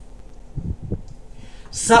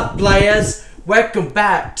Sup, players? Welcome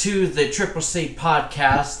back to the Triple C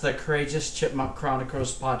podcast, the Courageous Chipmunk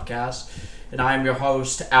Chronicles podcast. And I am your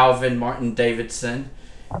host, Alvin Martin Davidson.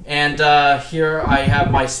 And here I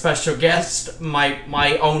have my special guest,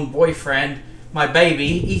 my own boyfriend, my baby,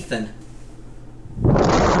 Ethan. You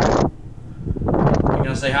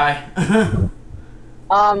gonna say hi?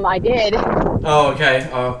 I did. Oh, okay.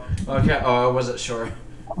 Okay. Oh, I wasn't sure.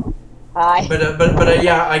 Hi. But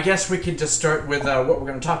yeah, I guess we could just start with what we're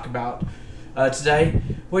going to talk about today,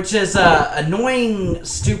 which is annoying,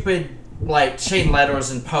 stupid, like, chain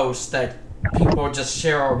letters and posts that people just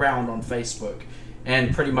share around on Facebook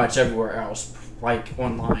and pretty much everywhere else, like,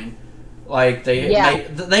 online. Like,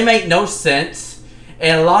 they make no sense,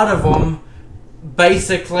 and a lot of them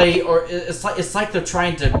basically, or it's like they're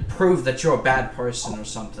trying to prove that you're a bad person or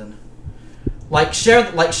something.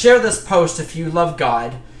 Share this post if you love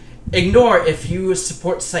God. Ignore if you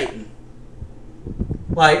support Satan.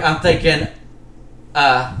 Like, I'm thinking,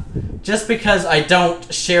 just because I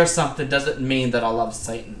don't share something doesn't mean that I love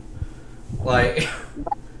Satan. So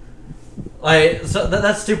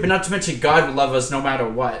that's stupid. Not to mention, God will love us no matter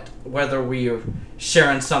what, whether we are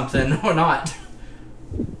sharing something or not.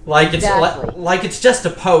 Like, it's exactly. like it's just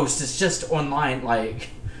a post. It's just online. Like,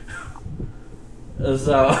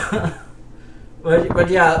 so. But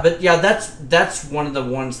yeah, that's one of the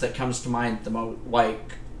ones that comes to mind the most,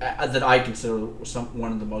 like, that I consider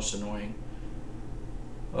one of the most annoying.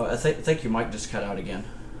 I think your mic just cut out again.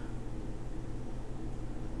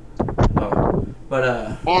 Oh,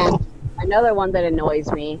 but And another one that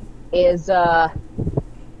annoys me is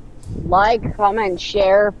like, comment,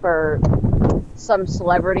 share for some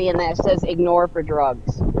celebrity, and then it says ignore for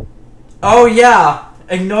drugs. oh yeah,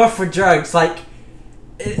 ignore for drugs. Like,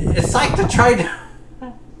 it's like they're trying to.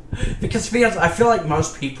 Because to be honest, I feel like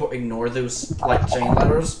most people ignore those, like, chain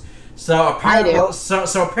letters. So apparently, I do.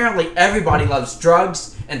 So apparently everybody loves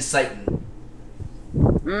drugs and Satan.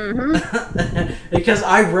 Mm-hmm. Because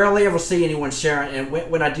I rarely ever see anyone sharing, and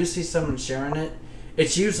when I do see someone sharing it,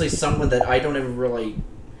 it's usually someone that I don't even really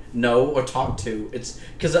know or talk to. It's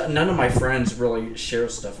because none of my friends really share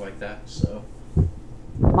stuff like that. So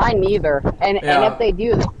Mine neither. And Yeah. if they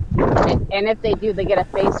do, they get a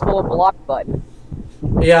face full of block button.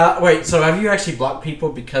 yeah, wait. So have you actually blocked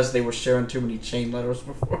people because they were sharing too many chain letters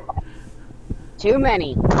before? Too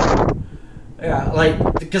many. Yeah,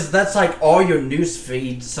 like, because that's like all your news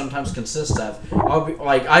feed sometimes consists of.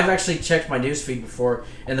 I've actually checked my news feed before,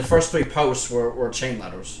 and the first 3 posts were chain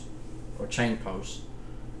letters, or chain posts.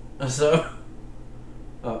 So,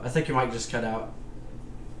 I think you might just cut out.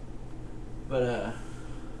 But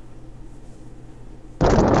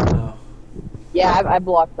oh, Yeah, I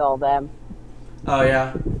blocked all them. oh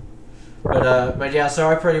yeah. But yeah. So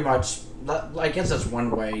I pretty much. I guess that's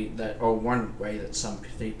one way that some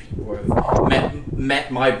people have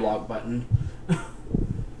met my block button.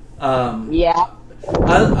 Yeah.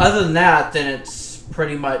 Other than that, then it's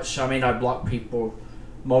pretty much. I mean, I block people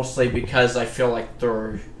mostly because I feel like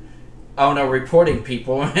they're, I don't know, reporting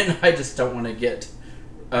people, and I just don't want to get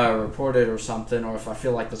reported or something, or if I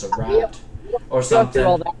feel like there's a rat or Go through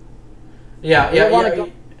all something. that. Yeah.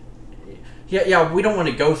 Yeah. We don't want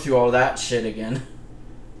to go through all that shit again.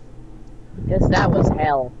 Because that was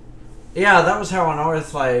hell. Yeah, that was how on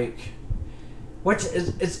Earth, like, which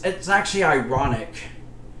is it's actually ironic,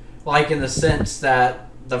 like, in the sense that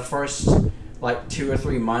the first, like, 2 or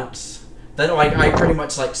 3 months that, like, I pretty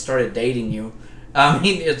much, like, started dating you. I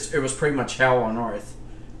mean, it was pretty much hell on Earth,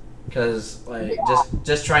 because, like,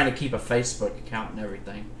 just trying to keep a Facebook account and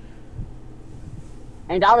everything.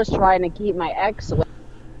 And I was trying to keep my ex away.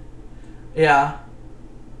 Yeah.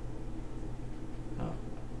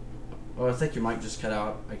 Oh, I think your mic just cut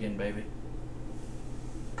out again, baby.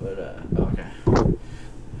 But okay.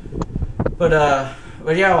 But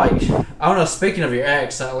yeah, like, I don't know. Speaking of your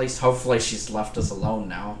ex, at least hopefully she's left us alone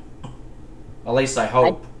now. At least I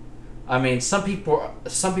hope. I mean, some people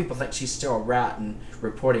think she's still a rat and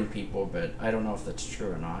reporting people, but I don't know if that's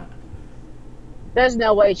true or not. There's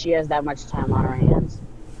no way she has that much time on her hands.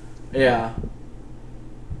 Yeah.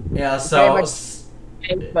 Yeah. So. Very much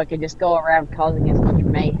Facebook and just go around causing as much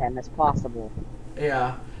mayhem as possible.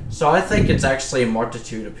 Yeah. So I think it's actually a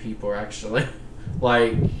multitude of people, actually.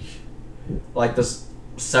 like there's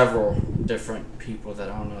several different people that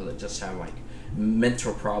I don't know that just have, like,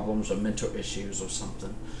 mental problems or mental issues or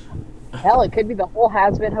something. Hell, it could be the whole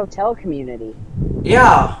Hazbin Hotel community.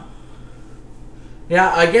 Yeah.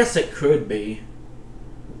 Yeah, I guess it could be.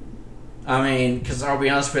 I mean, because I'll be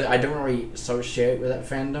honest with you, I don't really associate with that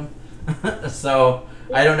fandom. So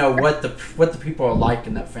I don't know what the people are like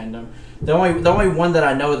in that fandom. the only one that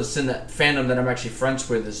I know that's in that fandom that I'm actually friends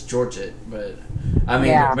with is Georgette. But I mean,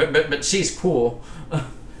 Yeah. but she's cool.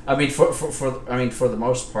 I mean, for the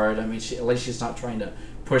most part, I mean, at least she's not trying to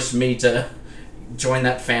push me to join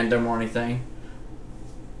that fandom or anything.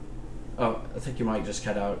 Oh, I think you might just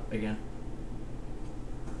cut out again.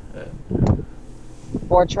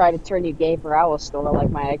 Or try to turn you gay for Alistar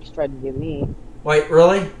like my ex tried to do me. Wait,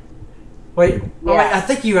 really? Wait, oh, wait, Yeah. I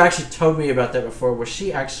think you actually told me about that before. Was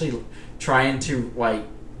she actually trying to, like,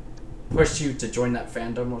 push you to join that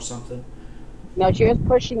fandom or something? No, she was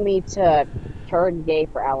pushing me to turn gay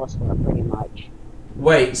for Alistar, pretty much.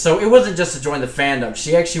 Wait, so it wasn't just to join the fandom.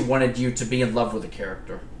 She actually wanted you to be in love with the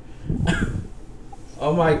character.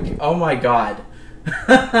 Oh my god.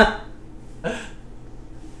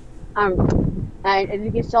 And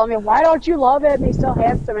you keep telling me, why don't you love him? He's so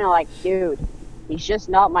handsome. And I'm like, dude, he's just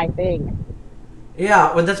not my thing.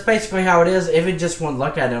 Yeah, well, that's basically how it is. Even just one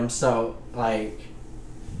look at him, so, like,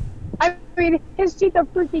 I mean, his teeth are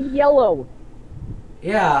freaking yellow.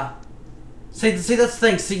 yeah. See, that's the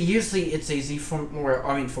thing. See, usually it's easy for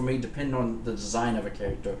me, depending on the design of a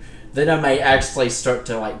character, then I may actually start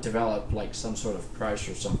to like develop like some sort of crush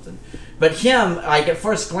or something. But him, like at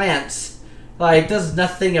first glance, like there's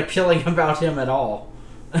nothing appealing about him at all.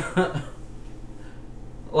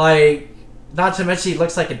 Like, not to mention he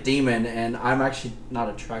looks like a demon, and I'm actually not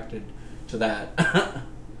attracted to that.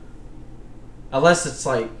 Unless it's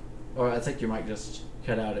like, or I think you might just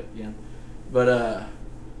cut out again, but.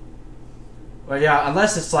 Well, yeah,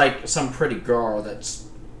 unless it's like some pretty girl that's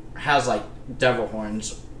has like devil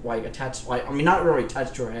horns like attached, like I mean not really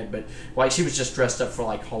attached to her head, but like she was just dressed up for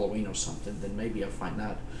like Halloween or something. Then maybe I'll find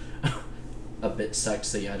that a bit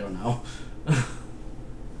sexy. I don't know.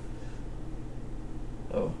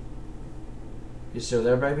 Oh, you still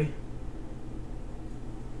there, baby?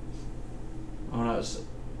 Oh no,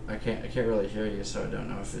 I can't really hear you, so I don't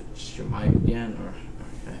know if it's your mic again or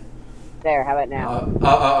okay. There, how about now?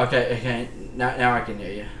 Okay. Now I can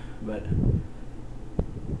hear you, but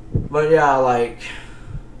yeah, like,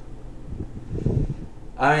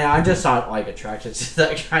 I mean, I'm just not like attracted to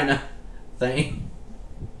that kind of thing.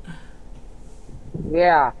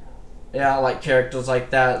 Yeah. Yeah, like characters like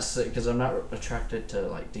that, because I'm not attracted to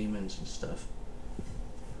like demons and stuff.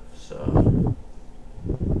 So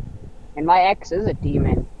And my ex is a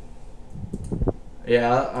demon.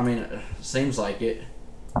 yeah, I mean, it seems like it.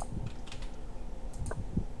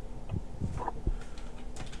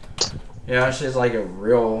 Yeah, she's like a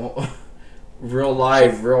real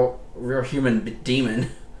live, real human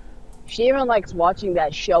demon. She even likes watching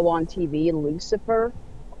that show on TV, Lucifer.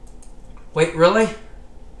 Wait, really?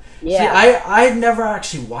 See, Yeah. I never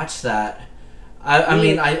actually watched that. I Me-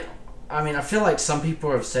 mean, I feel like some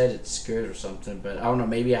people have said it's good or something, but I don't know.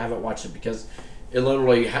 Maybe I haven't watched it because it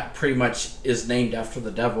literally pretty much is named after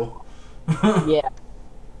the devil. Yeah.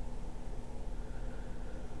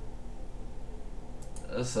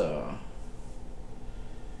 So,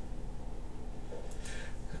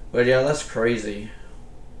 but yeah, that's crazy.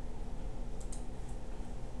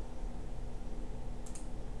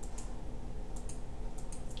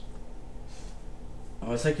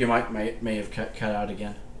 Oh, I think you may have cut out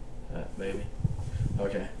again, maybe.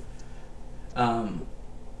 Okay.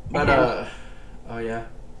 But oh yeah.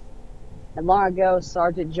 And long ago,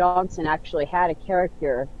 Sergeant Johnson actually had a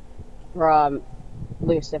character from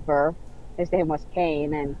Lucifer. His name was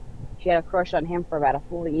Cain, and she had a crush on him for about a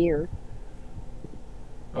full year.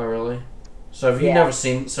 Oh really? So have you Yeah. never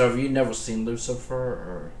seen? So have you never seen Lucifer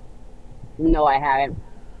or? No, I haven't.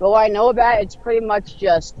 But what I know about it, it's pretty much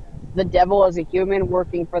just the devil as a human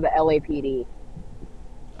working for the LAPD.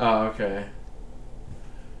 Oh okay.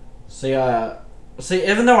 See,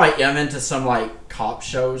 even though I am into some like cop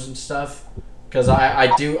shows and stuff, because I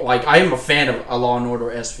do like I am a fan of a Law and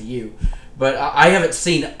Order SVU, but I haven't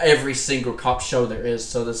seen every single cop show there is.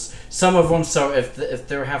 So there's some of them. So if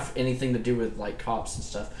they have anything to do with like cops and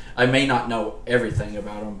stuff, I may not know everything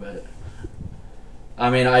about them, but I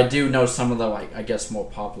mean I do know some of the like I guess more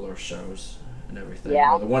popular shows and everything.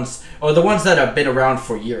 Yeah. Or the ones that have been around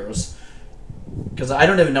for years. Because I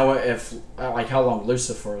don't even know if like how long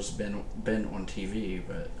Lucifer has been on TV,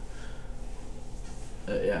 but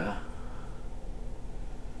yeah.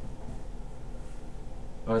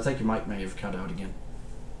 Oh, I think your mic may have cut out again.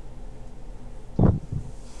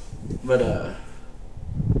 But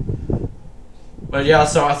yeah.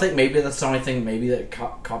 So I think maybe that's the only thing maybe that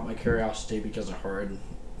caught my curiosity because I heard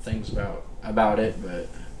things about it, but.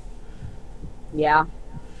 Yeah.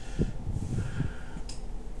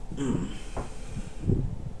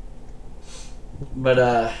 But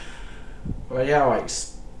well, yeah, like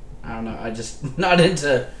I don't know. I just not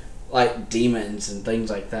into like demons and things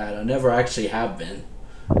like that. I never actually have been.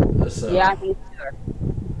 So Yeah, me too.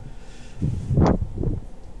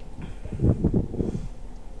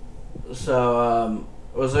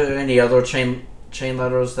 was there any other chain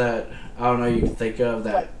letters that I don't know you can think of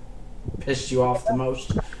that pissed you off the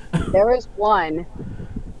most? There is one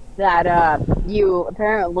that you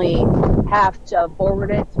apparently have to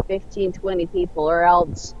forward it to 15, 20 people, or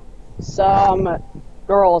else some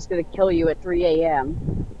girl is going to kill you at 3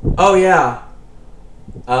 a.m. Oh yeah.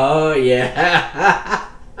 Oh yeah.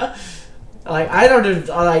 Like I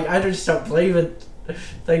just don't believe in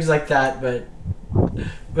things like that,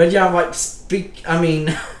 but yeah, like I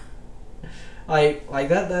mean, like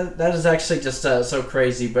that is actually just so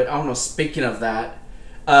crazy. But I don't know. Speaking of that,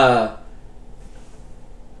 oh,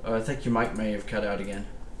 I think your mic may have cut out again.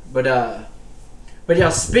 But yeah,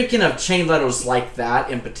 speaking of chain letters like that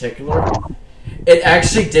in particular, it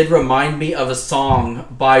actually did remind me of a song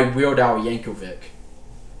by Weird Al Yankovic.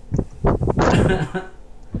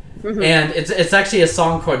 And it's actually a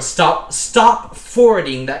song called Stop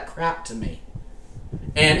Forwarding That Crap to Me.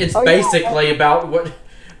 And it's basically about what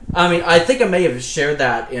I mean, I think I may have shared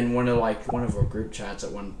that in one of our group chats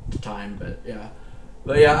at one time, but yeah,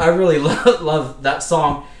 I really love that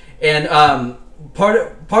song. And part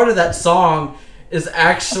of that song is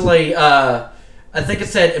actually I think it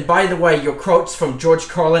said, and by the way, your quotes from George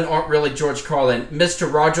Carlin aren't really George Carlin.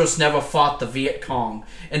 Mr. Rogers never fought the Viet Cong.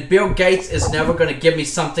 And Bill Gates is never going to give me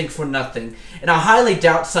something for nothing. And I highly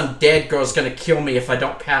doubt some dead girl's going to kill me if I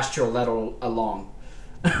don't pass your letter along.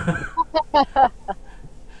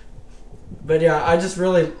 But yeah, I just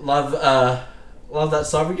really love that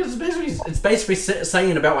song because it's basically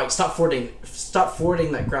saying about like stop forwarding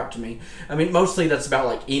that crap to me. I mean, mostly that's about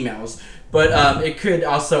like emails, but it could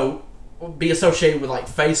also be associated with like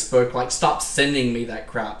Facebook, like stop sending me that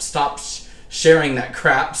crap, stop sharing that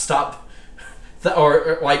crap, stop,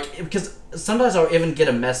 or like because sometimes I'll even get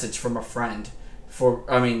a message from a friend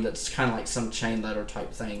that's kind of like some chain letter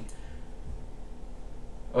type thing.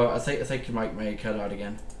 Oh, I think your mic may cut out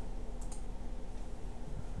again.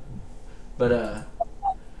 But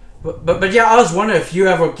yeah, I was wondering if you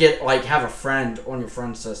ever have a friend on your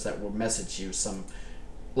friends list that will message you some,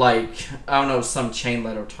 like, I don't know, some chain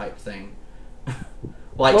letter type thing.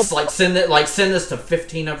 send this to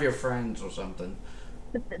 15 of your friends or something.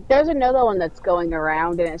 There's another one that's going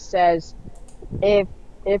around, and it says, if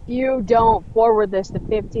you don't forward this to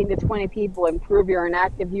 15 to 20 people and prove you're an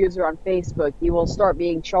active user on Facebook, you will start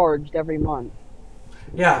being charged every month.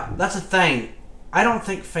 Yeah, that's a thing. I don't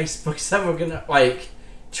think Facebook's ever gonna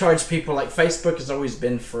charge people. Like, Facebook has always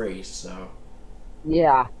been free, so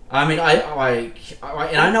yeah. I mean,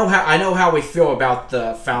 I know how we feel about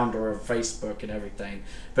the founder of Facebook and everything,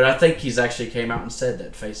 but I think he's actually came out and said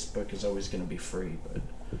that Facebook is always going to be free.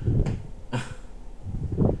 But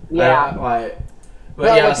yeah, but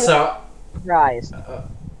yeah. So surprised.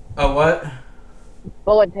 What?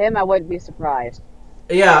 But with him, I wouldn't be surprised.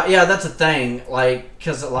 Yeah, that's a thing. Like,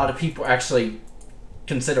 because a lot of people actually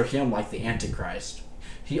consider him like the Antichrist.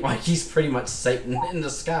 He's pretty much Satan in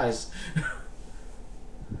disguise.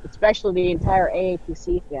 Especially the entire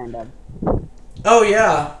AATC fandom. Oh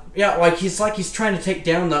yeah, he's trying to take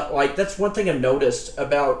down that's one thing I've noticed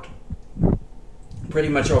about pretty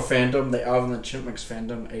much our fandom, the Alvin and the Chipmunks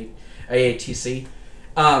fandom, AATC.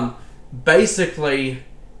 Basically,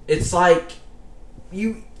 it's like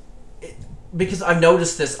because I've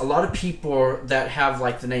noticed this, a lot of people that have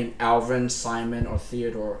like the name Alvin, Simon, or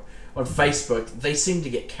Theodore on Facebook, they seem to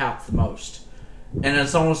get capped the most, and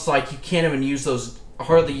it's almost like you can't even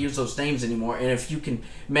hardly use those names anymore. And if you can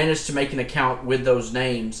manage to make an account with those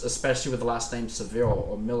names, especially with the last name Seville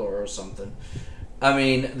or Miller or something, I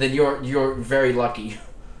mean, then you're very lucky,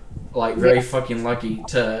 like very fucking lucky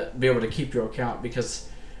to be able to keep your account because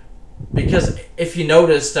if you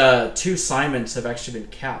noticed, 2 Simons have actually been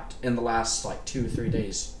capped in the last 2 or 3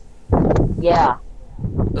 days. Yeah.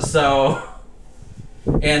 So,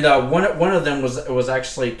 and one of them was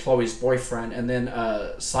actually Chloe's boyfriend, and then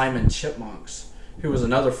Simon Chipmunks, who was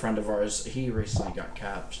another friend of ours, he recently got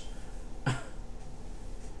capped.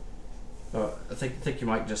 Oh, I think you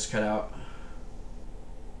might just cut out.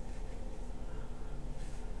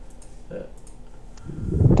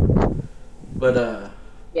 But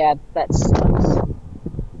yeah, that sucks.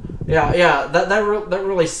 Yeah, that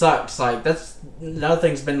really sucks. Like, that's another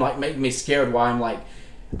thing's been making me scared. Why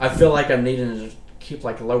I feel like I'm needing to keep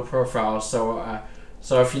a low profile. So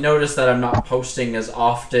if you notice that I'm not posting as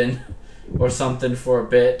often or something for a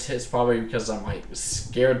bit, it's probably because I'm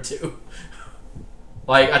scared to.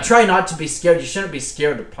 I try not to be scared. You shouldn't be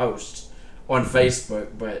scared to post on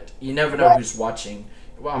Facebook, but you never know who's watching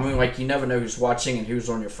well, I mean, like, you never know who's watching and who's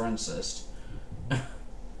on your friends list.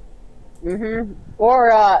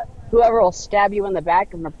 Or whoever will stab you in the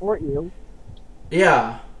back and report you.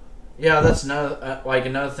 Yeah, yeah, that's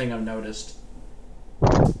another thing I've noticed.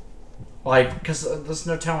 Like, because there's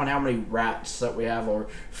no telling how many rats that we have, or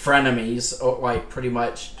frenemies, or like pretty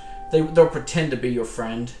much they'll pretend to be your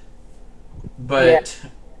friend, but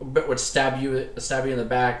would stab you in the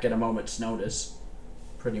back at a moment's notice,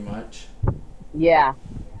 pretty much. Yeah,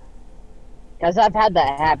 because I've had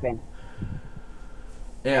that happen.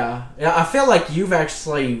 Yeah, yeah. I feel like you've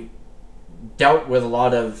actually dealt with a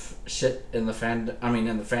lot of shit in the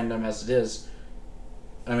in the fandom as it is.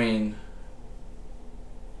 I mean,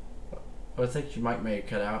 I think you might make it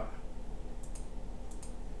cut out.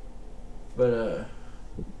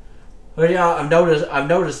 But yeah, I've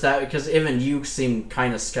noticed that because even you seem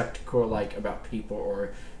kind of skeptical, like, about people,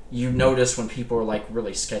 or you notice when people are like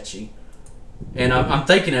really sketchy. And I'm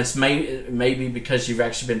thinking it's maybe because you've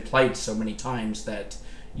actually been played so many times that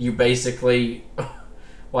you basically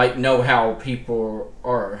like know how people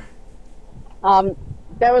are.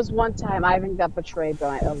 There was one time I even got betrayed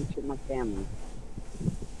by my family.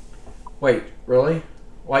 Wait, really?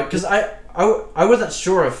 Like, because I wasn't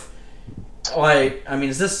sure if, like, I mean,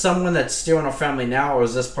 is this someone that's still in our family now, or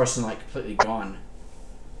is this person like completely gone?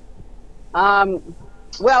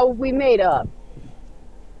 Well, we made up,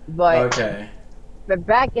 but Okay.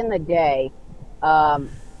 back in the day,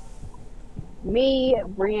 um, me,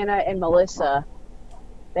 Brianna, and Melissa,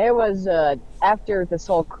 there was after this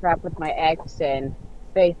whole crap with my ex and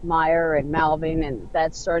Faith Meyer and Malvin, and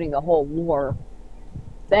that's starting a whole war.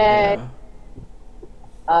 Then Yeah.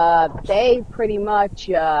 they pretty much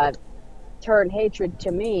turned hatred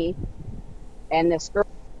to me and this girl.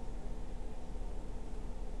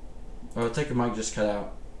 Oh, I think your mic just cut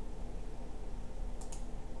out.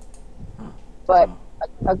 Huh. But Oh.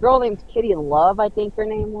 a girl named Kitty Love, I think her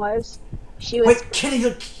name was. She was, Wait,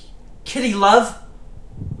 Kitty Love?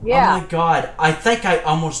 Oh yeah, my god, I think I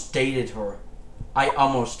almost dated her. I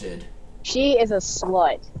almost did. she is a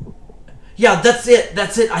slut. Yeah, that's it.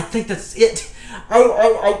 That's it. I think that's it.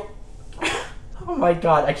 I oh my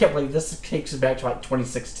god, I can't believe this takes us back to like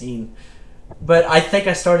 2016. But I think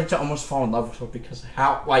I started to almost fall in love with her because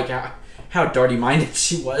how dirty minded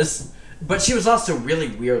she was. But she was also really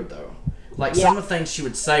weird though. Like, Yeah, some of the things she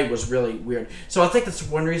would say was really weird. So I think that's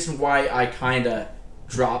one reason why I kind of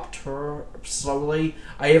dropped her slowly.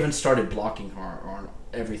 I even started blocking her on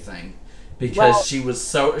everything because well, she was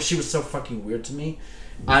so fucking weird to me.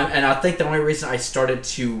 And I think the only reason I started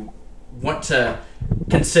to want to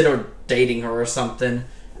consider dating her or something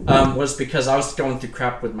was because I was going through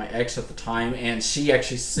crap with my ex at the time, and she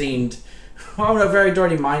actually seemed, I don't know, very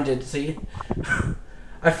dirty minded. See,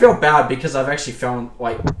 I feel bad because I've actually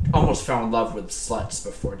almost fell in love with sluts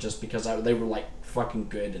before, just because they were like fucking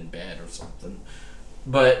good in bed or something.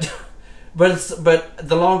 But but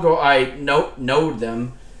the longer I know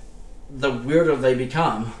them, the weirder they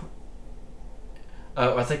become.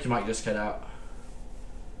 I think you might just cut out.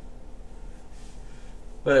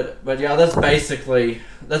 But yeah, that's basically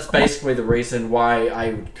the reason why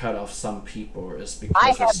I would cut off some people is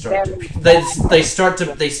I because have very they start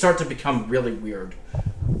to become really weird.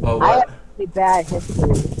 Oh, I have what? really bad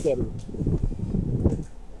history with Kitty.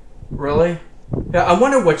 Really? Yeah, I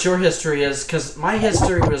wonder what your history is, because my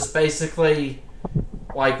history was basically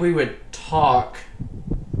like we would talk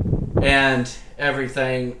and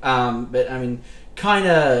everything, but I mean, kind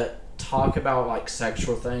of talk about like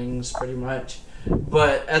sexual things pretty much.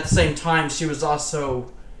 But at the same time, she was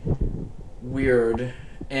also weird,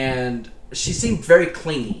 and she seemed very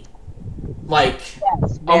clingy, like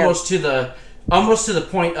Yes, very. almost to the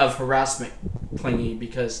point of harassment clingy,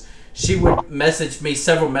 because she would message me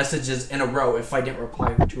several messages in a row if I didn't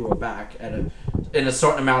reply to her back in a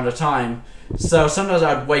certain amount of time. So sometimes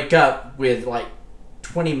I'd wake up with like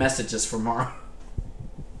 20 messages from her.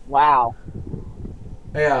 Wow.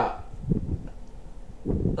 Yeah.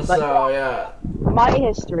 But So yeah. my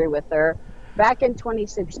history with her, back in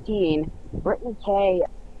 2016, Brittany K.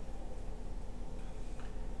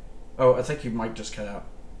 Oh, I think you might just cut out.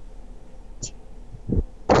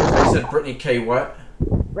 I said Brittany K. What?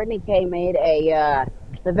 Brittany K made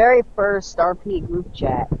the very first RP group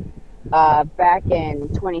chat back in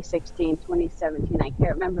 2016, 2017. I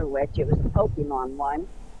can't remember which. It was a Pokemon one,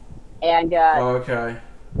 and Oh, okay.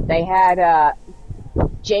 they had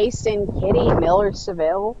Jason, Kitty, Miller,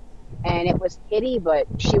 Seville, and it was Kitty, but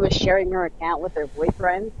she was sharing her account with her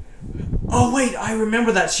boyfriend. Oh wait, I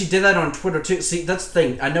remember that she did that on Twitter too. See, that's the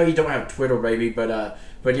thing. I know you don't have Twitter, baby, but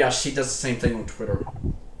yeah, she does the same thing on Twitter.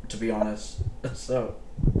 To be honest, so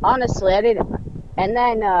Honestly, And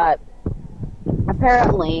then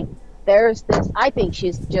apparently there's this. I think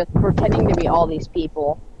she's just pretending to be all these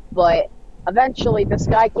people, but eventually this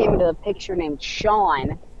guy came into the picture named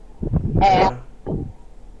Sean, and Yeah.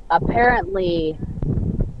 apparently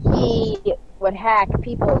he would hack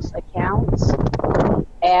people's accounts,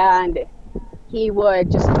 and he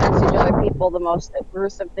would just message other people the most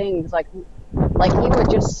gruesome things, like he would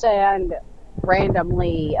just send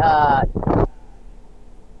randomly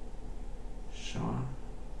Sean.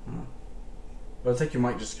 Huh. Well, I think your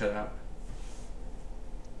mic just cut out.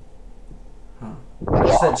 Huh.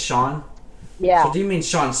 You said Sean? yeah. So do you mean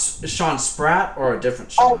Sean Spratt or a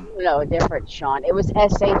different Oh Sean? no, a different Sean. It was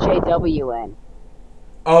SHAWN.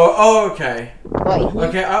 Oh, okay. But he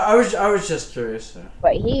Okay, I was just curious.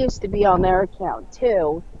 but he used to be on their account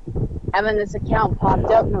too. And then this account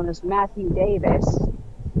popped up known as Matthew Davis.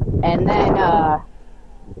 And then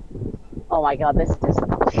oh my god, this is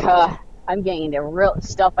I'm getting into real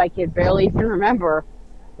stuff I could barely even remember.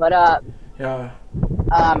 But Yeah.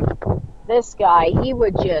 this guy, he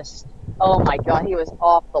would just, oh my god, he was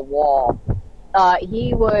off the wall.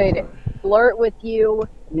 He would flirt with you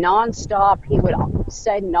nonstop. He would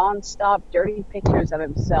send nonstop dirty pictures of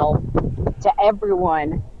himself to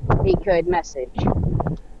everyone he could message.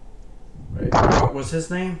 Wait, what was his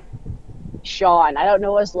name? Sean, I don't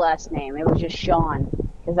know his last name. It was just Sean.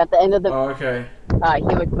 Because at the end of the, Oh, okay.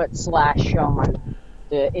 he would put /Sean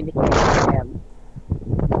to indicate him.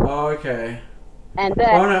 Oh, okay. And Oh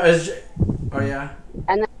then, no, oh yeah.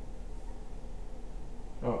 and then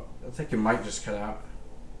Oh, I think your mic just cut out.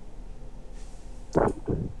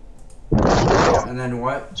 Yeah, and then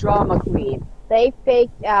what? Drama Queen. They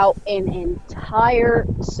faked out an entire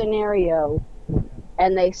scenario,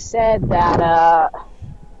 and they said that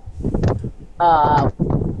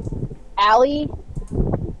Allie,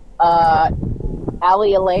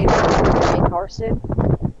 Allie Elaine and Carson,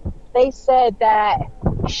 they said that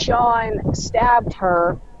Sean stabbed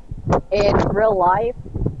her in real life,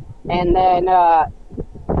 and then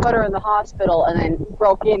put her in the hospital, and then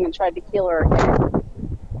broke in and tried to kill her again.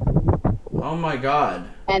 Oh my god.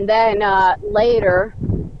 And then later,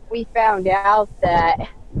 we found out that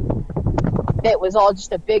it was all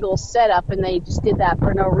just a big old setup, and they just did that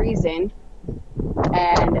for no reason.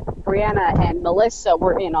 And Brianna and Melissa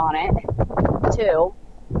were in on it too,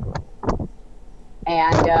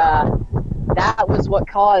 and that was what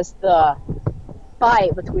caused the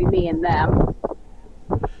fight between me and them.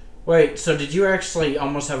 Wait, so did you actually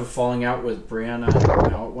almost have a falling out with Brianna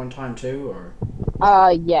and Mel at one time too, or?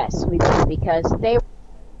 Yes, we did, because they.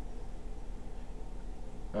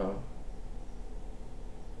 Oh.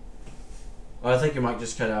 Oh, I think your mic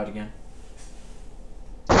just cut out again.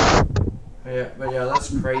 Yeah, but yeah,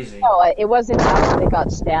 that's crazy. No, it wasn't us that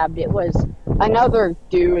got stabbed. It was another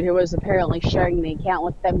dude who was apparently sharing the account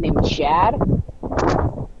with them named Chad.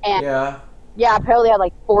 And Yeah. apparently had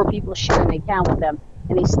like 4 people sharing the account with him.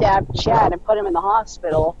 And he stabbed Chad and put him in the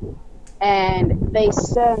hospital. And they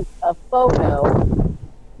sent a photo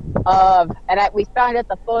of, and we found out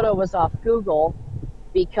the photo was off Google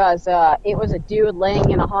because it was a dude laying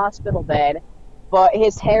in a hospital bed, but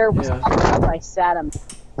his hair was covered by Saddam,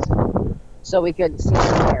 so we couldn't see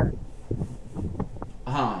his hair.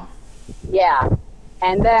 Huh. Yeah,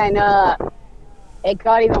 and then it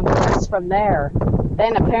got even worse from there.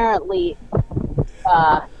 Then apparently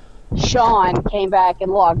Sean came back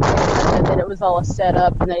and logged in and said that it was all a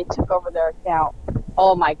setup, and then he took over their account.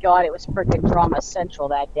 Oh my god, it was freaking drama central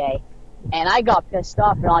that day. And I got pissed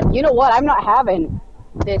off, and I'm like, you know what, I'm not having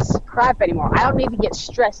this crap anymore. I don't need to get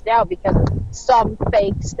stressed out because of some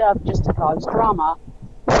fake stuff just to cause drama.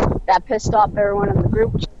 That pissed off everyone in the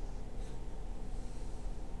group.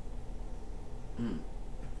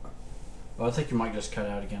 Well, I think your mic just cut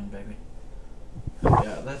out again, baby.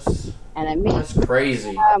 Yeah, that's And then me,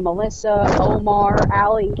 crazy. Melissa, Omar,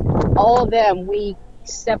 Allie, all of them, we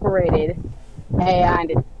separated.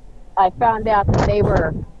 And I found out that they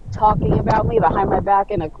were talking about me behind my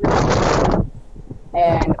back in a group,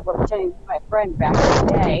 and were pretending to be my friend back in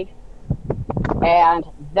the day. And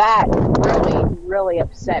that really, really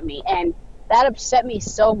upset me. And that upset me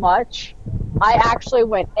so much, I actually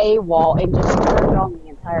went AWOL and just turned on the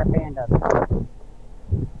entire fandom.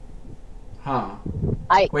 Huh.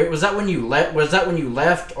 Wait, was that when you left? Was that when you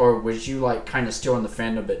left, or was you like kind of still in the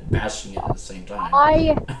fandom but bashing it at the same time?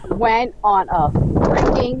 I went on a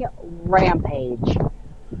freaking rampage.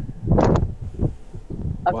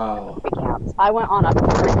 Wow. Accounts. I went on a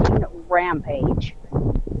freaking rampage.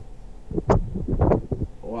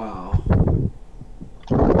 Wow.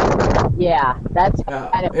 Yeah, that's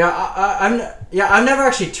I've never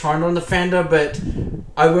actually turned on the fandom, but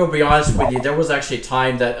I will be honest with you. There was actually a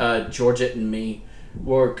time that Georgette and me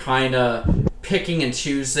were kind of picking and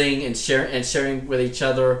choosing and sharing with each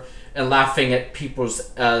other and laughing at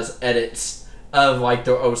people's edits of like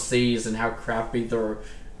their OCs and how crappy their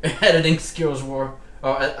editing skills were.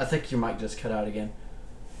 Oh, I think your mic just cut out again.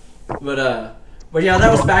 But yeah,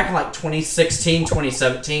 that was back in like 2016,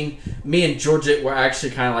 2017. Me and Georgette were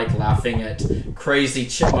actually kind of like laughing at crazy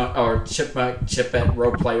Chipette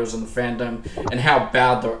role players in the fandom and how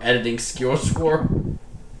bad their editing skills were,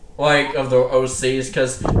 like of their OCs.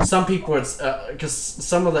 Because some people, because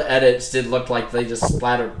some of the edits did look like they just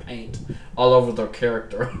splattered paint all over their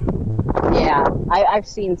character. Yeah, I've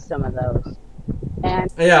seen some of those.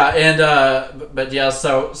 And Yeah, and but yeah,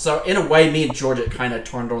 so in a way, me and Georgette kind of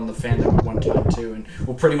turned on the fandom at one time too, and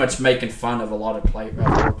we're pretty much making fun of a lot of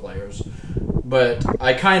role players. But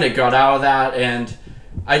I kind of got out of that, and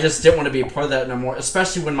I just didn't want to be a part of that no more.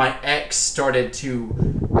 Especially when my ex started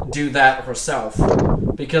to do that herself,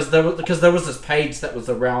 because there was this page that was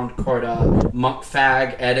around called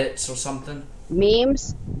Monkfag Edits or something.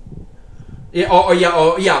 memes. Yeah,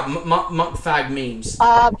 Monkfag memes.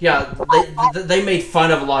 Yeah, they made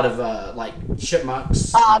fun of a lot of like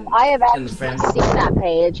chipmunks I have in the actually fan. seen that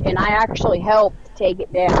page, and I actually helped take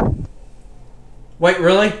it down. Wait,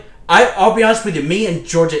 really? I'll be honest with you. Me and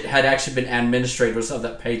Georgette had actually been administrators of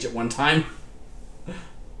that page at one time,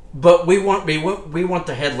 but we want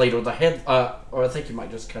the head leader. The head, or I think you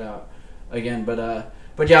might just cut out again. But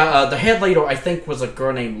yeah, the head leader I think was a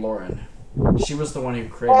girl named Lauren. She was the one who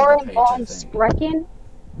created the Lauren page, von I think. Sprecken?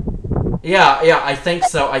 Yeah, I think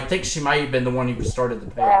so. I think she might have been the one who started the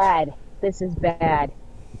page. Bad. This is bad.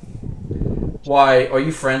 Why? Are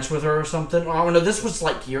you friends with her or something? I don't know. This was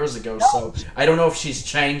like years ago, so I don't know if she's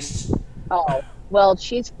changed. Oh, well,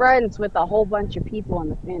 she's friends with a whole bunch of people in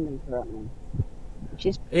the fandom currently.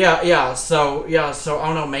 She's So I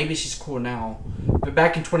don't know. Maybe she's cool now. But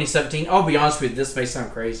back in 2017, I'll be honest with you. This may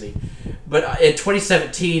sound crazy, but in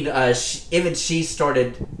 2017, she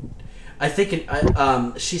started. I think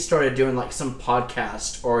she started doing like some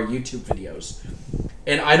podcast or YouTube videos,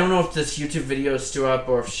 and I don't know if this YouTube video is still up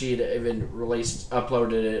or if she'd even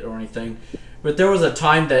uploaded it or anything. But there was a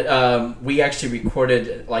time that we actually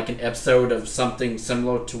recorded like an episode of something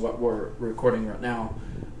similar to what we're recording right now.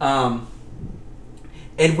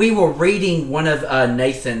 And we were reading one of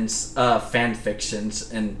Nathan's fan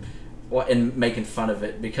fictions and making fun of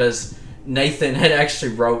it because Nathan had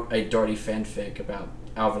actually wrote a dirty fanfic about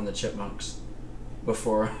Alvin the Chipmunks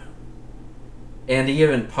before, and he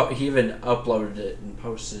even uploaded it and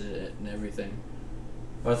posted it and everything.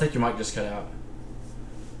 But I think you might just cut out.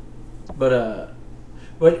 But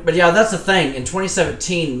yeah, that's the thing. In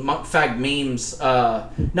 2017, Monkfag memes.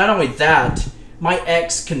 Not only that, my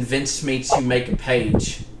ex convinced me to make a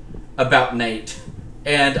page about Nate,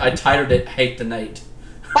 and I titled it "Hate the Nate."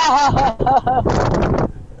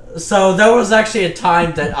 So there was actually a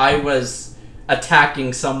time that I was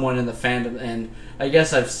attacking someone in the fandom, and I guess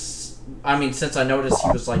since I noticed he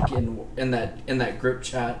was like in that group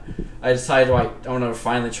chat, I decided to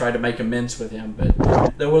finally try to make amends with him.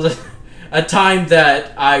 But there was a time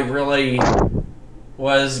that I really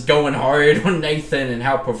was going hard on Nathan and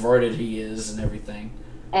how perverted he is and everything.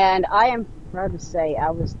 And I am proud to say I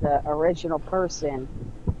was the original person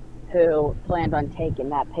who planned on taking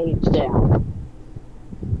that page down.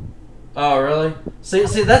 Oh, really? See,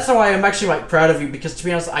 that's why I'm actually like proud of you, because to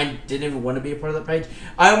be honest, I didn't even want to be a part of that page.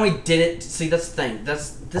 I only did it. See, that's the thing.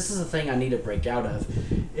 This is the thing I need to break out of.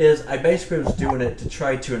 Is I basically was doing it to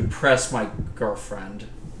try to impress my girlfriend.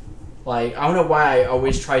 Like, I don't know why I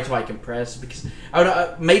always try to like impress, because I don't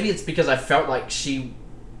know, maybe it's because I felt like she.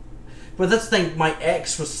 But that's the thing. My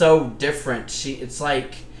ex was so different. It's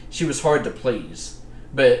like she was hard to please.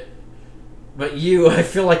 But you, I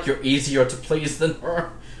feel like you're easier to please than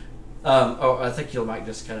her. I think your mic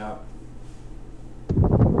just cut out.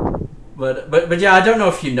 But yeah, I don't know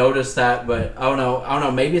if you noticed that, but I don't know.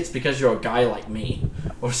 Maybe it's because you're a guy like me,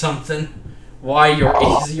 or something. Why you're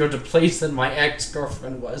easier to please than my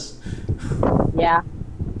ex-girlfriend was. Yeah,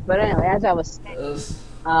 but anyway, as I was saying,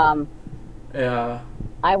 yeah.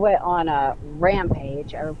 I went on a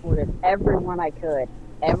rampage. I reported everyone I could,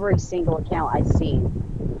 every single account I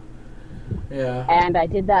seen. Yeah. And I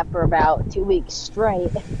did that for about 2 weeks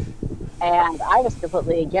straight. And I was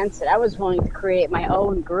completely against it. I was willing to create my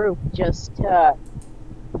own group just to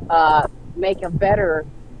make a better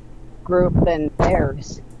group than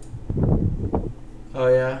theirs. Oh,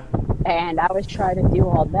 yeah? And I was trying to do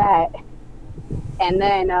all that. And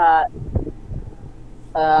then I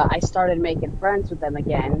started making friends with them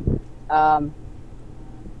again.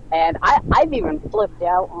 And I've even flipped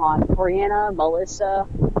out on Brianna, Melissa.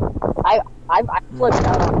 I flipped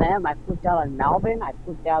out on them. I flipped out on Melvin. I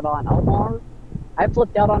flipped out on Omar. I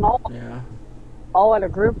flipped out on Yeah. all in a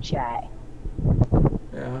group chat.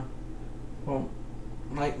 Yeah. Well,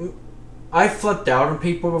 like, I flipped out on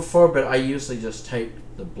people before, but I usually just take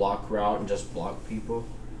the block route and just block people.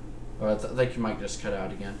 Or I think you might just cut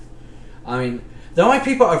out again. I mean, the only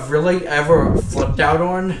people I've really ever flipped out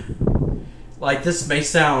on, like, this may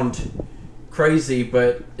sound crazy,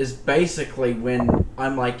 but is basically when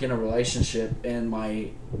I'm, like, in a relationship and my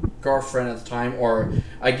girlfriend at the time, or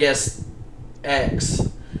I guess ex,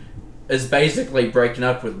 is basically breaking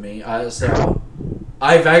up with me. So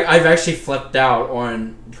I've actually flipped out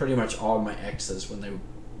on pretty much all my exes when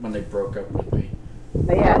they broke up with me.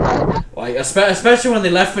 But yeah, Like especially when they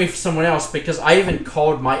left me for someone else, because I even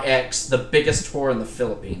called my ex the biggest whore in the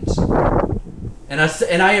Philippines, and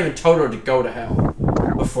I even told her to go to hell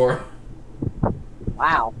before.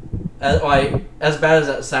 wow. Like, as bad as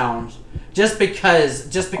that sounds, just because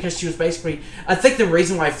she was basically, I think the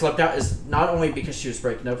reason why I flipped out is not only because she was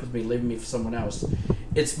breaking up with me, leaving me for someone else.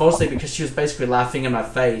 It's mostly because she was basically laughing in my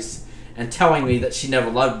face and telling me that she never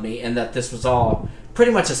loved me and that this was all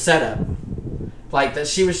pretty much a setup. Like, that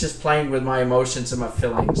she was just playing with my emotions and my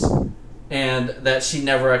feelings, and that she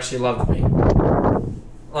never actually loved me.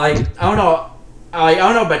 Like, I don't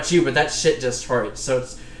know about you, but that shit just hurts. So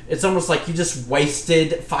it's almost like you just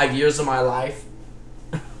wasted 5 years of my life.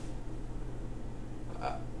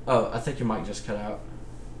 Oh, I think your mic just cut out.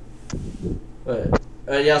 But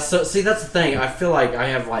yeah, so see, that's the thing. I feel like I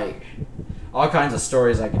have like all kinds of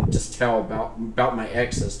stories I can just tell about my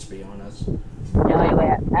exes, to be honest. Yeah,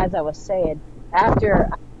 anyway, as I was saying, after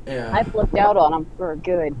Yeah. I flipped out on them for a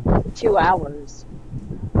good 2 hours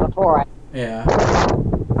before Yeah.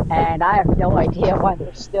 and I have no idea why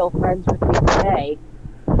they're still friends with me today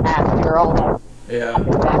after all that Yeah.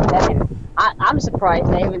 happened back then. I'm surprised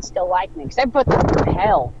they even still like me because I put them through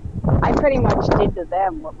hell. I pretty much did to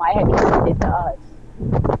them what my ex did to us.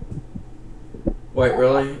 Wait,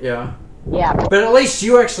 really? Yeah. Yeah, But at least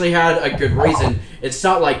you actually had a good reason. It's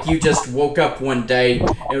not like you just woke up one day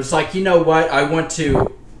and it was like, you know what, I want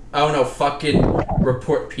to, I don't know, fucking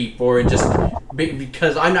report people and just,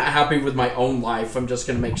 because I'm not happy with my own life, I'm just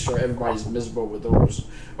going to make sure everybody's miserable with theirs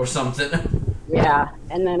or something. yeah.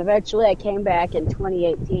 And then eventually I came back in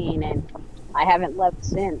 2018 and I haven't left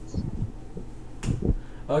since.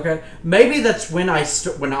 Okay. Maybe that's when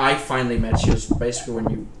when I finally met you, is basically when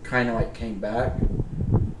you kind of like came back.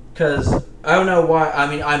 Because I don't know why. I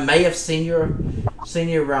mean, I may have seen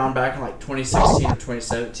you around back in like 2016 or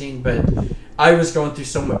 2017, but I was going through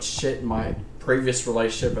so much shit in my previous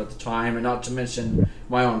relationship at the time, and not to mention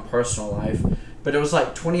my own personal life. But it was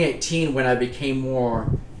like 2018 when I became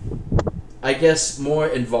more, I guess, more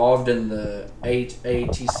involved in the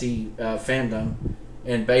ATC fandom,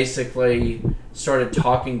 and basically started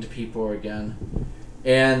talking to people again.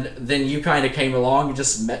 And then you kind of came along and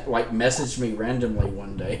just messaged me randomly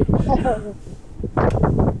one day.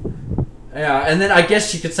 Yeah, and then I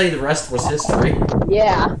guess you could say the rest was history.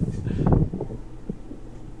 Yeah.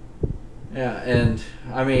 Yeah, and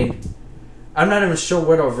I mean, I'm not even sure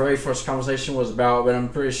what our very first conversation was about, but I'm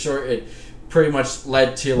pretty sure it pretty much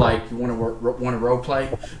led to like, you want to role play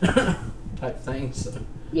type thing. So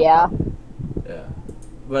Yeah. yeah.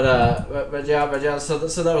 But yeah. So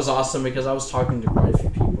that was awesome because I was talking to quite a few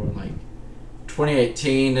people in like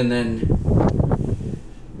 2018, and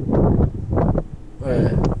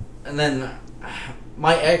then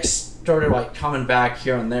my ex started like coming back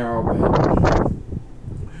here and there,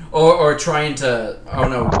 or trying to, I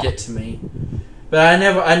don't know, get to me. But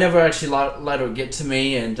I never actually let her get to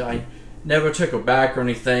me, and I never took her back or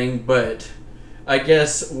anything. But I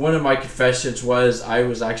guess one of my confessions was I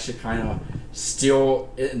was actually kind of still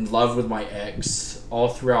in love with my ex all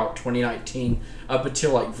throughout 2019 up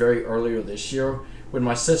until like very earlier this year when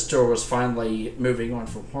my sister was finally moving on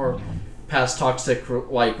from her past toxic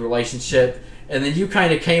like relationship, and then you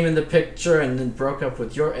kind of came in the picture and then broke up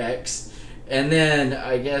with your ex, and then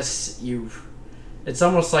I guess it's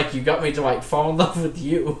almost like you got me to like fall in love with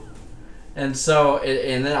you, and so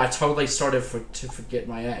and then I totally started to forget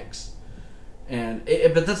my ex. And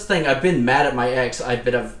but that's the thing, I've been mad at my ex.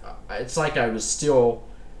 It's like I was still,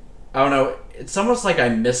 I don't know, it's almost like I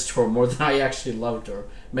missed her more than I actually loved her.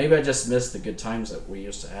 Maybe I just missed the good times that we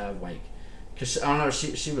used to have, like, because I don't know,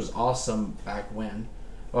 she was awesome back when.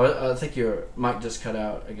 I think your mic just cut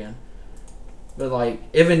out again. But like,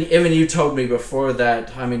 even you told me before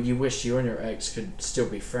that, I mean, you wish you and your ex could still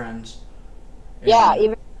be friends. And Yeah,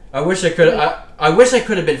 even I wish I could. I wish I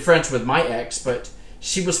could have been friends with my ex, but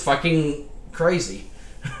she was fucking crazy.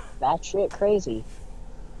 that shit crazy.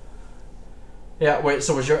 Yeah, wait,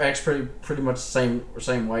 so was your ex pretty much the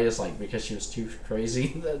same way as like because she was too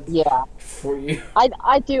crazy Yeah, for you?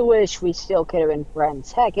 I do wish we still could have been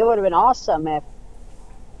friends. Heck, it would have been awesome if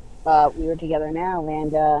we were together now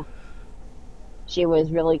and she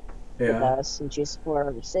was really with Yeah. us and she supported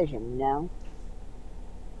our decision.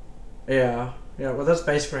 Yeah. Yeah, well that's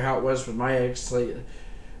basically how it was with my ex. Like,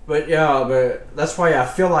 but yeah, but that's why I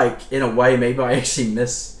feel like in a way maybe I actually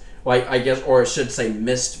miss, like I guess, or I should say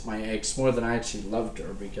missed my ex more than I actually loved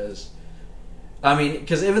her because I mean,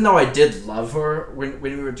 because even though I did love her when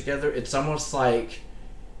we were together, it's almost like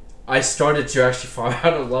I started to actually fall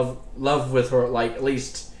out of love with her, like at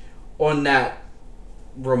least on that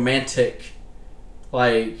romantic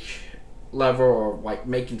like level or like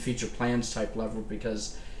making future plans type level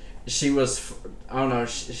because she was, I don't know,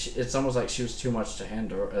 it's almost like she was too much to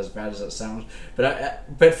handle, as bad as that sounds, but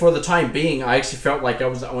for the time being I actually felt like I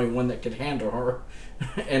was the only one that could handle her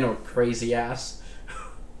and her crazy ass.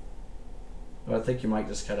 Well, I think you might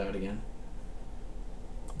just cut out again.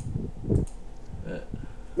 But,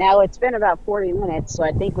 Now it's been about 40 minutes, so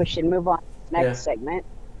I think we should move on to the yeah. next segment.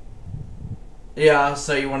 Yeah,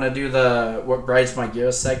 so you want to do the what grinds my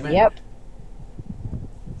gears segment? Yep.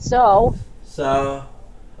 So, So,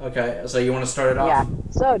 okay, so you want to start it yeah. off?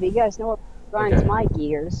 So, do you guys know what grinds Okay. my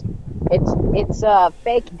gears? It's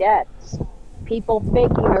fake deaths. People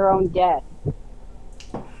faking their own death.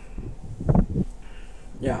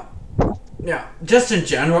 Yeah. Yeah, just in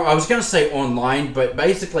general, I was going to say online, but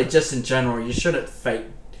basically just in general, you shouldn't fake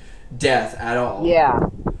death at all. Yeah,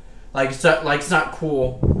 It's not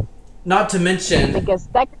cool. Not to mention, because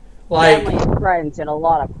that like, family and friends and a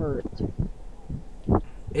lot of hurt.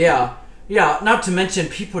 yeah, yeah, not to mention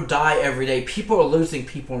people die every day. People are losing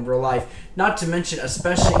people in real life. Not to mention,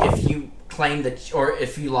 especially if you claim that, or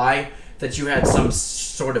if you lie that you had some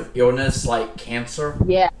sort of illness like cancer.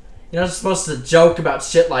 Yeah, You're not supposed to joke about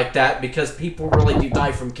shit like that because people really do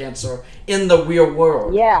die from cancer in the real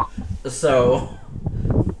world. yeah, So,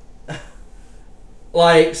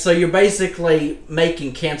 like, so you're basically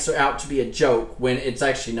making cancer out to be a joke when it's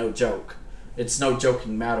actually no joke. It's no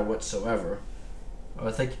joking matter whatsoever. Oh,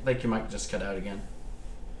 I think you might just cut out again.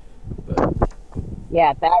 But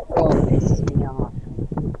yeah. That really pisses me off.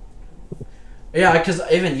 yeah, because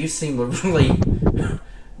even you seem really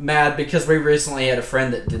mad because we recently had a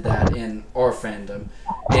friend that did that in our fandom.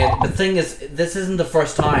 And the thing is, this isn't the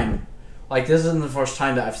first time. Like, this isn't the first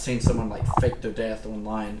time that I've seen someone, like, fake their death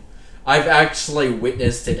online. I've actually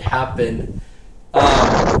witnessed it happen.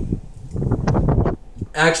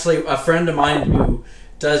 Actually, a friend of mine who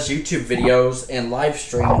does YouTube videos and live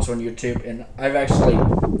streams on YouTube, and I've actually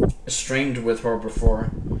streamed with her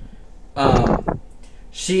before.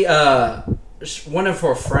 She, one of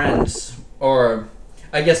her friends, or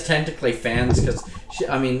I guess technically fans,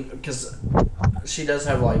 because she does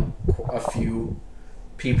have like a few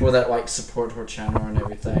people that like support her channel and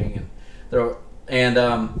everything, and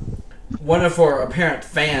one of her apparent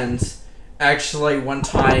fans actually one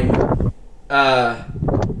time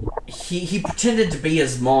he pretended to be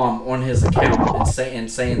his mom on his account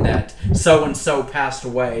and saying that so and so passed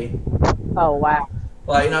away Oh wow.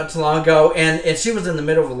 like not too long ago, and she was in the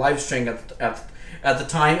middle of a live stream at the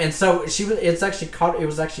time, and so it was actually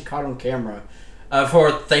caught on camera of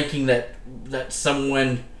her thinking that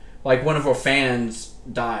someone, like one of her fans,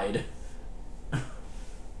 died.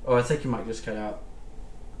 Oh, I think you might just cut out.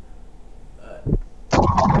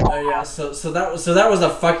 Yeah, so that was a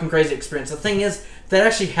fucking crazy experience. The thing is, that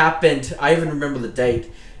actually happened. I even remember the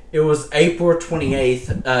date. It was April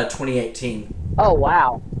 28th, 2018. Oh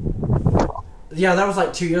wow. Yeah, that was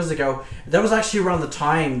like 2 years ago. That was actually around the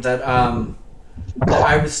time that that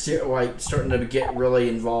I was still like starting to get really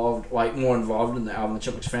involved, like more involved in the Alvin and the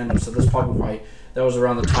Chipmunks fandom. So that's probably why that was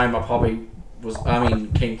around the time I probably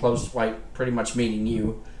came close, like pretty much meeting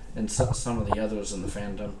you and some of the others in the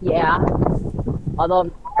fandom. Yeah. Although I'm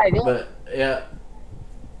glad I did. But yeah.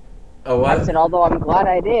 Oh I what? said, although I'm glad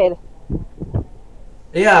I did.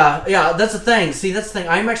 Yeah, that's the thing. See, that's the thing.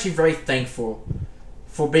 I'm actually very thankful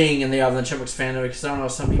for being in the Alvin and the Chipmunks fandom because I don't know,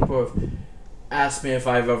 some people have asked me if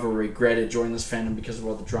I've ever regretted joining this fandom because of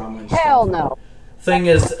all the drama and Hell stuff. no.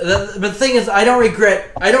 But the thing is, I don't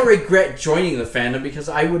regret joining the fandom because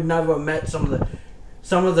I would never have met some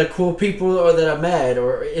of the cool people or that I met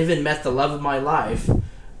or even met the love of my life.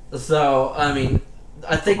 So I mean,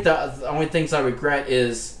 I think the only things I regret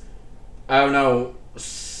is I don't know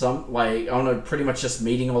pretty much just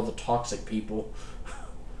meeting all the toxic people.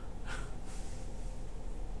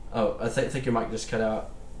 Oh, I think your mic just cut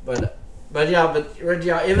out, but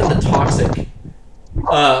yeah, even the toxic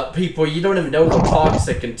people, you don't even know they're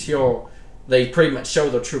toxic until they pretty much show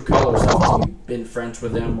their true colors after you've been friends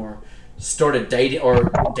with them or started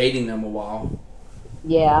dating them a while.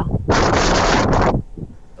 Yeah.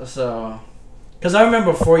 So, because I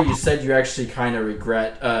remember before you said you actually kind of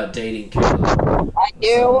regret dating Kayla. I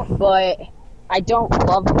do, but I don't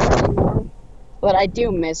love her anymore. But I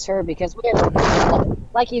do miss her because we had,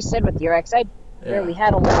 like you said with your ex, I really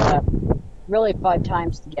had a lot of really fun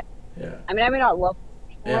times together. Yeah. I mean, I may not love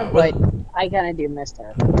her anymore, but I kind of do miss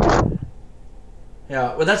her.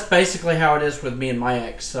 Yeah, well, that's basically how it is with me and my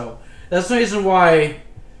ex. So that's the reason why,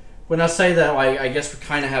 when I say that, like, I guess we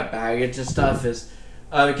kind of have baggage and stuff, is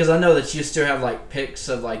because I know that you still have like pics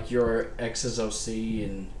of like your ex's OC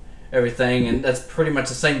and everything, and that's pretty much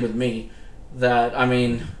the same with me. That I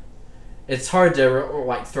mean, it's hard to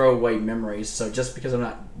like throw away memories. So just because I'm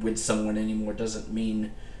not with someone anymore doesn't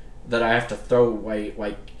mean that I have to throw away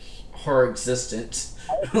like her existence.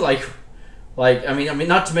 like I mean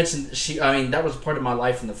not to mention that was part of my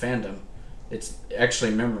life in the fandom. It's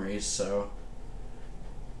actually memories. So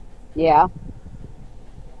yeah.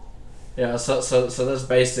 So that's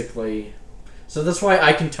basically, so that's why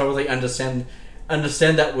I can totally understand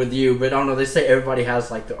that with you. But I don't know, they say everybody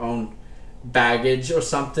has like their own baggage or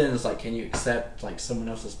something. It's like, can you accept like someone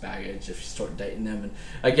else's baggage if you start dating them? And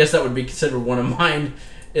I guess that would be considered one of mine.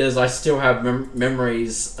 Is I still have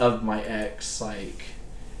memories of my ex, like,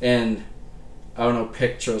 and I don't know,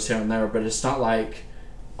 pictures here and there, but it's not like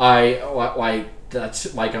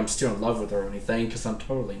that's like I'm still in love with her or anything, because I'm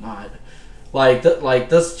totally not. Like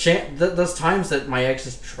those times that my ex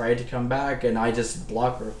has tried to come back and I just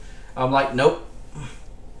block her, I'm like, nope.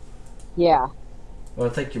 Yeah. Well, I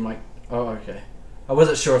think you might. Oh, okay. I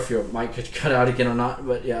wasn't sure if your mic could cut out again or not,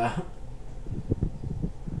 but yeah.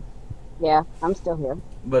 Yeah, I'm still here.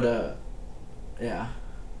 But yeah.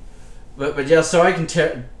 But yeah, so I can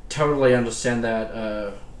totally understand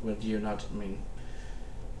that with you. Not, I mean,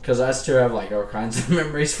 because I still have like all kinds of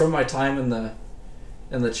memories from my time in the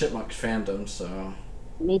Chipmunks fandom. So.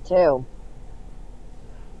 Me too.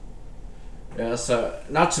 Yeah, so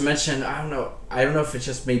not to mention, I don't know if it's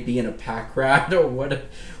just me being a pack rat or what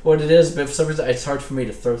it is, but for some reason it's hard for me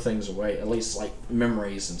to throw things away, at least like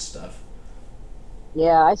memories and stuff.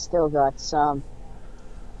 Yeah, I still got some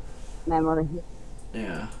memories.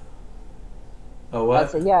 Yeah. Oh,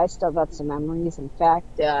 what? I still got some memories. In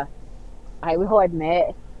fact, I will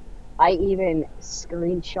admit, I even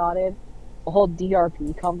screenshotted whole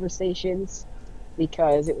DRP conversations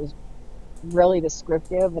because it was really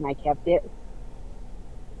descriptive and I kept it.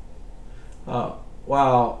 Oh,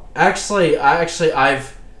 wow.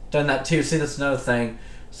 I've done that too. See, that's another thing.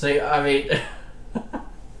 See, I mean,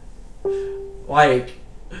 like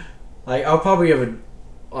I'll probably have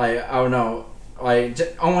I don't know,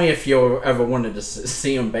 only if you ever wanted to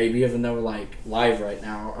see them, baby, even though we're like live right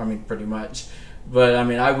now. I mean, pretty much. But I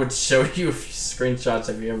mean, I would show you a few screenshots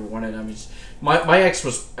if you ever wanted. I mean, my ex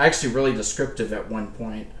was actually really descriptive at one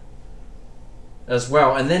point as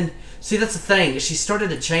well. And then, see, that's the thing. She started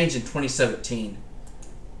to change in 2017.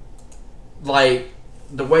 Like,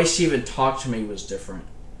 the way she even talked to me was different.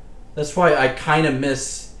 That's why I kind of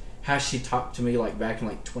miss how she talked to me like back in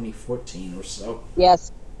like 2014 or so.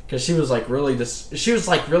 Yes. Because she was like really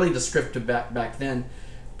really descriptive back then.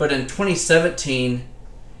 But in 2017,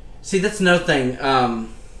 see, that's another thing.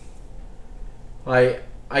 I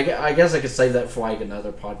guess I could save that for like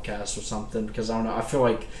another podcast or something, because I don't know. I feel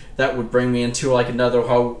like that would bring me into like another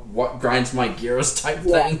whole what grinds my gears type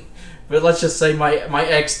thing. But let's just say my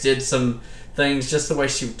ex did some things. Just the way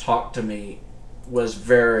she would talk to me was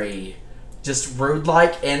very just rude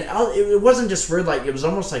like, and it wasn't just rude like, it was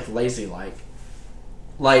almost like lazy like.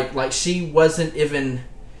 Like she wasn't even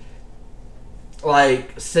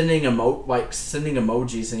like sending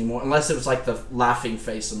emojis anymore, unless it was like the laughing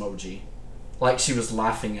face emoji. Like she was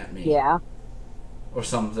laughing at me. Yeah. Or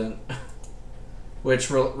something.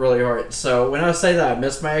 Which really hurt. So when I say that I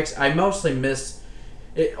miss my ex, I mostly miss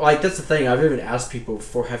it. Like, that's the thing. I've even asked people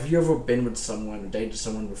before, have you ever been with someone or dated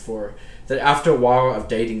someone before that after a while of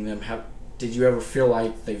dating them, did you ever feel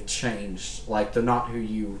like they've changed? Like they're not who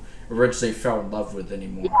you originally fell in love with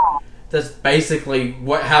anymore? Yeah. That's basically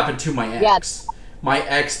what happened to my ex. Yeah. My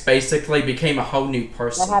ex basically became a whole new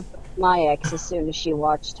person. That happened to my ex as soon as she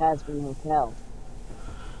watched Tasman Hotel.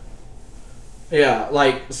 Yeah,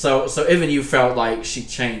 like, so even you felt like she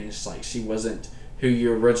changed, like she wasn't who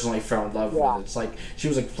you originally fell in love with. It's like she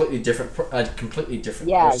was a completely different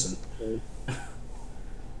person.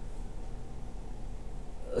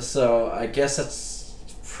 So I guess that's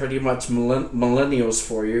pretty much millennials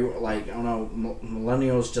for you. Like, I don't know,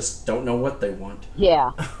 millennials just don't know what they want.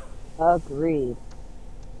 Yeah, agreed.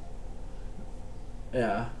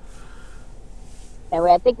 Yeah.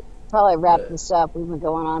 Anyway, I think we will probably wrap But, this up. We've been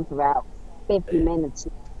going on for about 50 minutes.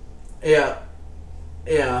 yeah.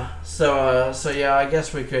 Yeah. So yeah, I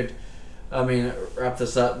guess we could. I mean, wrap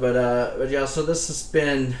this up. But yeah. So this has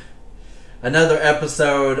been another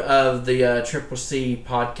episode of the Triple C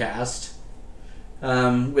podcast.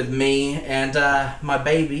 With me and my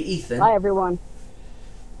baby Ethan. Bye, everyone.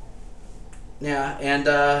 Yeah,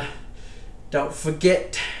 and don't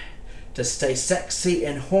forget to stay sexy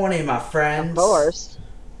and horny, my friends. Of course.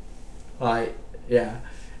 Like, yeah,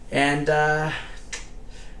 and that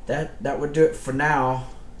would do it for now.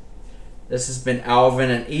 This has been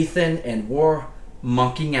Alvin and Ethan, and we're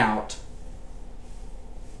monking out.